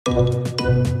Present!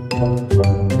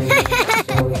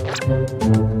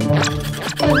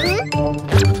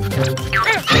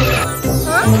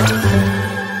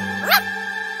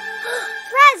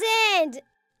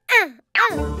 Oh!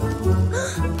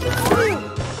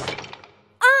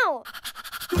 Oh!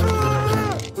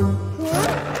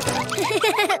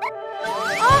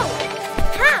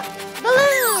 Ha!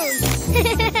 Balloon!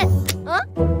 Huh?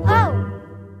 Oh!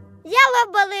 Yellow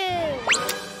balloon!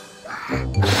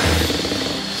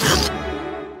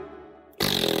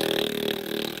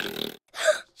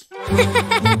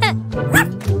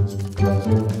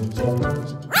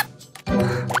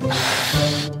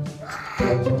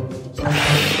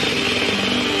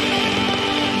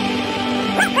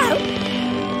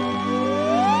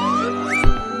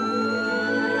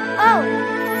 Oh!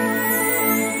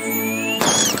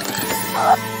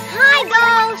 Hi,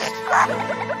 Ghost!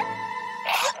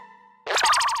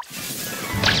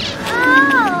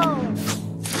 Oh!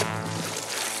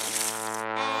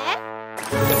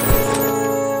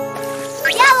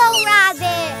 Yellow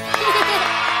rabbit!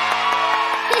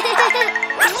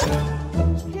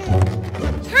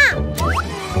 Ha!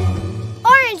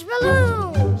 Orange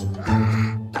balloon!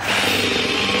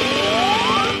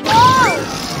 Oh!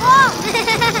 Oh!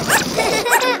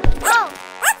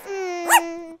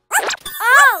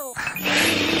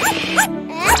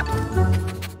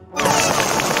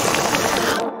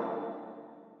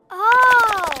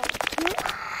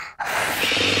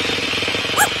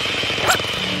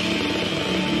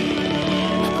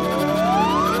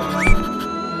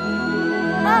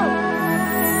 Oh!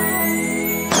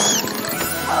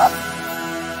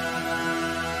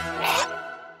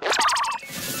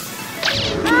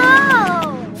 Oh!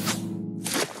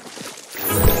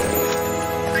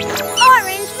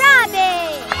 Orange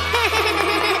rabbit!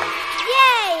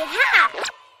 Yay! Ha!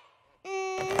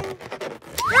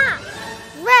 Ha!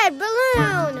 Red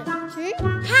balloon!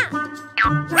 Ha!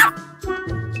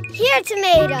 Here,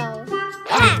 tomato!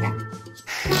 Ha!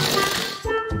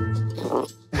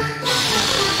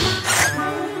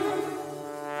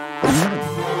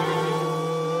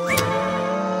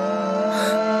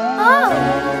 Oh!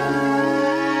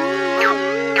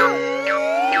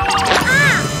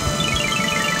 Ah!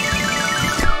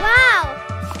 Wow!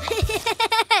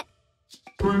 Hey!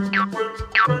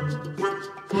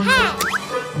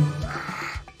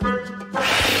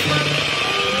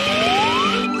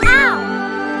 Ow!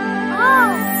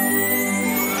 Oh!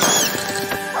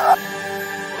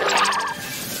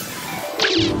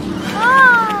 Oh!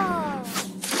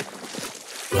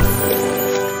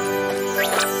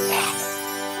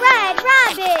 Red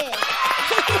rabbit!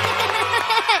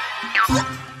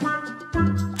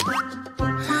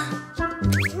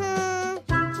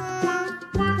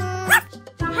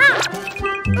 Ha!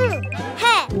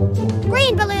 Hey!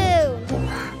 Green balloon!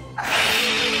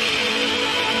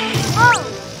 Oh!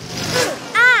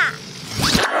 Ah!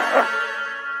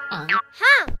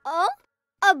 Huh? Oh?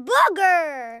 A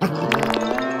booger!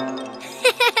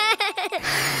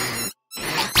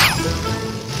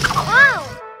 Oh!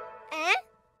 Eh?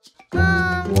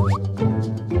 Ow!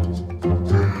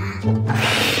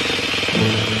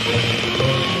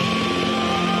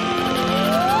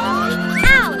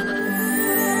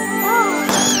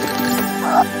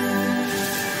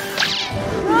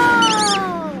 Oh!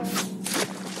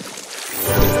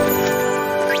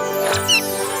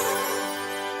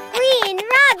 Green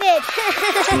rabbit!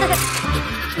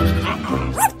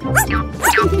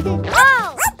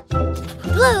 Oh!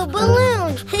 Blue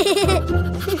balloon!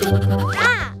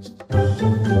 Ah!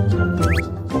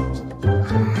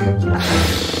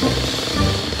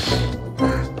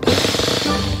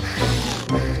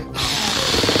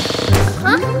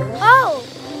 Huh? Oh!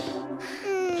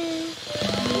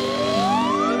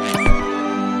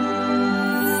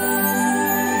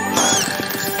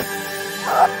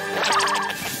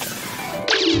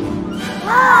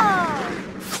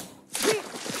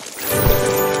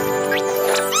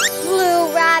 Blue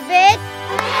rabbit.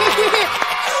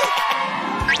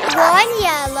 1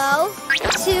 yellow,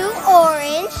 2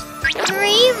 orange,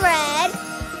 3 red,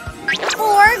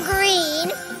 4 green,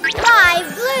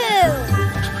 5 blue.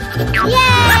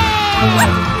 Yay!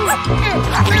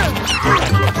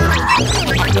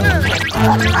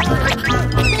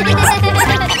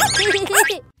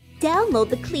 Download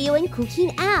the Cleo and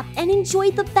Cuquín app and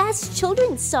enjoy the best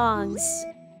children's songs.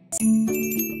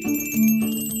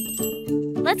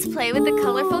 Let's play with the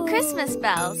colorful Christmas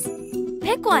bells.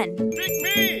 Pick one. Pick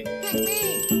me! Pick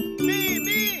me!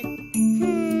 Me!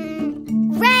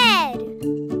 Red.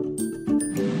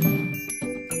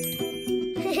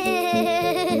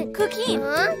 Cuquín,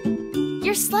 Huh?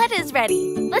 your sled is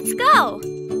ready. Let's go.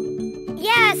 Yay!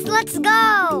 Yes, let's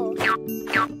go!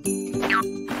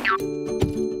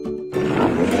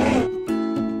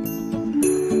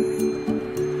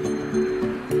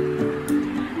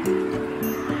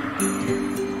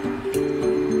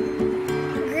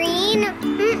 Green?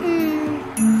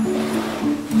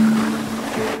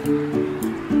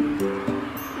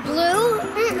 Blue?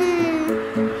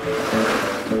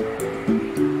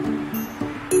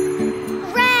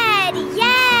 Red,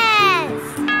 yes!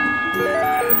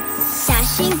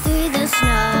 Dashing through the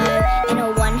snow in a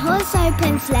one-horse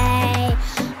open sleigh.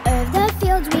 Over the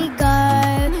fields we go,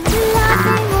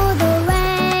 laughing all the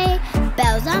way.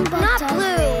 Bells on bobtails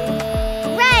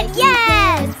ring. Red,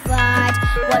 yes! But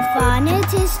what fun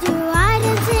it is to ride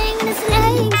and sing a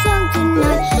sleighing song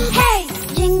tonight. Hey!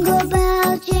 Jingle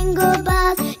bells, jingle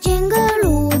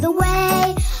all the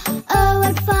way. Oh,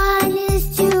 what fun it is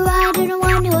to ride in a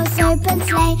one-horse open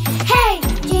sleigh. Hey!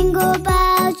 Jingle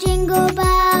bells, jingle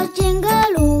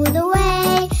all the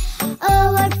way.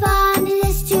 Oh, what fun it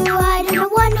is to ride in a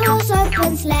one-horse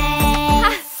open sleigh.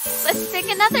 Let's pick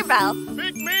another bell.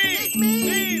 Pick me! Me!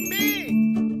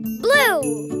 Blue!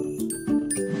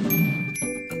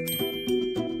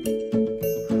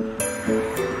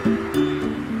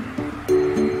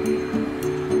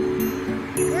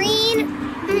 Green?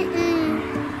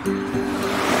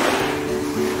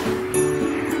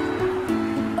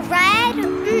 Red?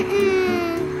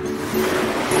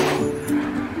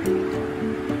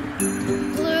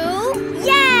 Blue?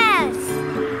 Yes!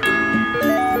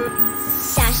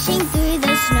 Dashing through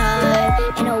the snow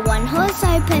in a one-horse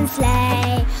open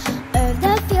sleigh. Over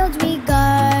the fields we go,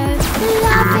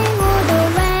 laughing all the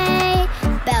way.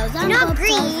 Bells on Not bobtails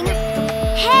green. ring.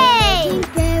 Hey! Making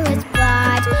spirits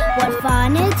bright. What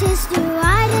fun it is to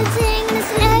ride and sing a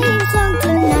sleighing song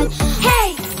tonight. Hey!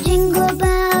 Jingle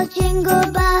bells,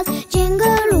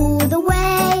 jingle all the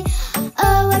way.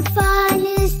 Oh, what fun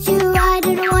it is to ride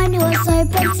in a one-horse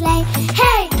open sleigh.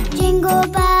 Hey! Jingle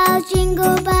bells,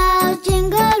 jingle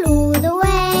all the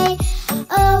way.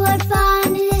 Oh, what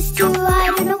fun it is to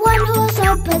ride in a one-horse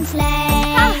open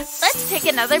sleigh. Let's pick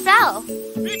another bell.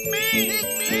 Pick me!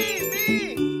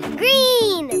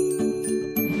 Green!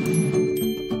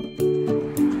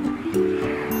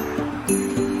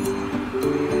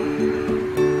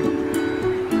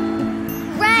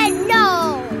 Red,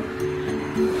 no!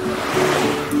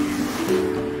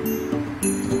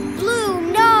 Blue,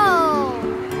 no!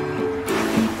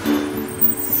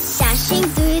 Dashing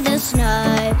through the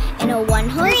snow in a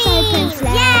one-horse open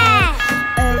sleigh. Yes!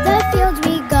 Over the fields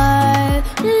we go,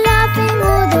 laughing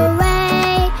all the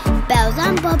way. Bells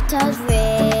on bobtails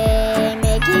ring,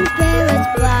 making spirits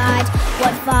bright.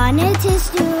 What fun it is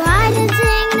to ride and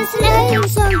sing a sleighing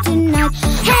song tonight.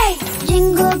 Hey!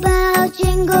 Jingle bells,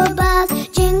 jingle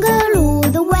all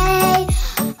the way.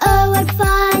 Oh, what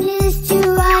fun it is to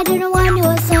ride in a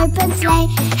one-horse open sleigh.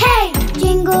 Hey!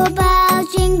 Jingle bells,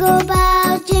 jingle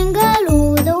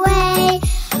all the way.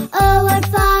 Oh, what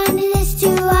fun it is to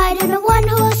ride in a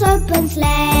one-horse open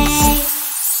sleigh.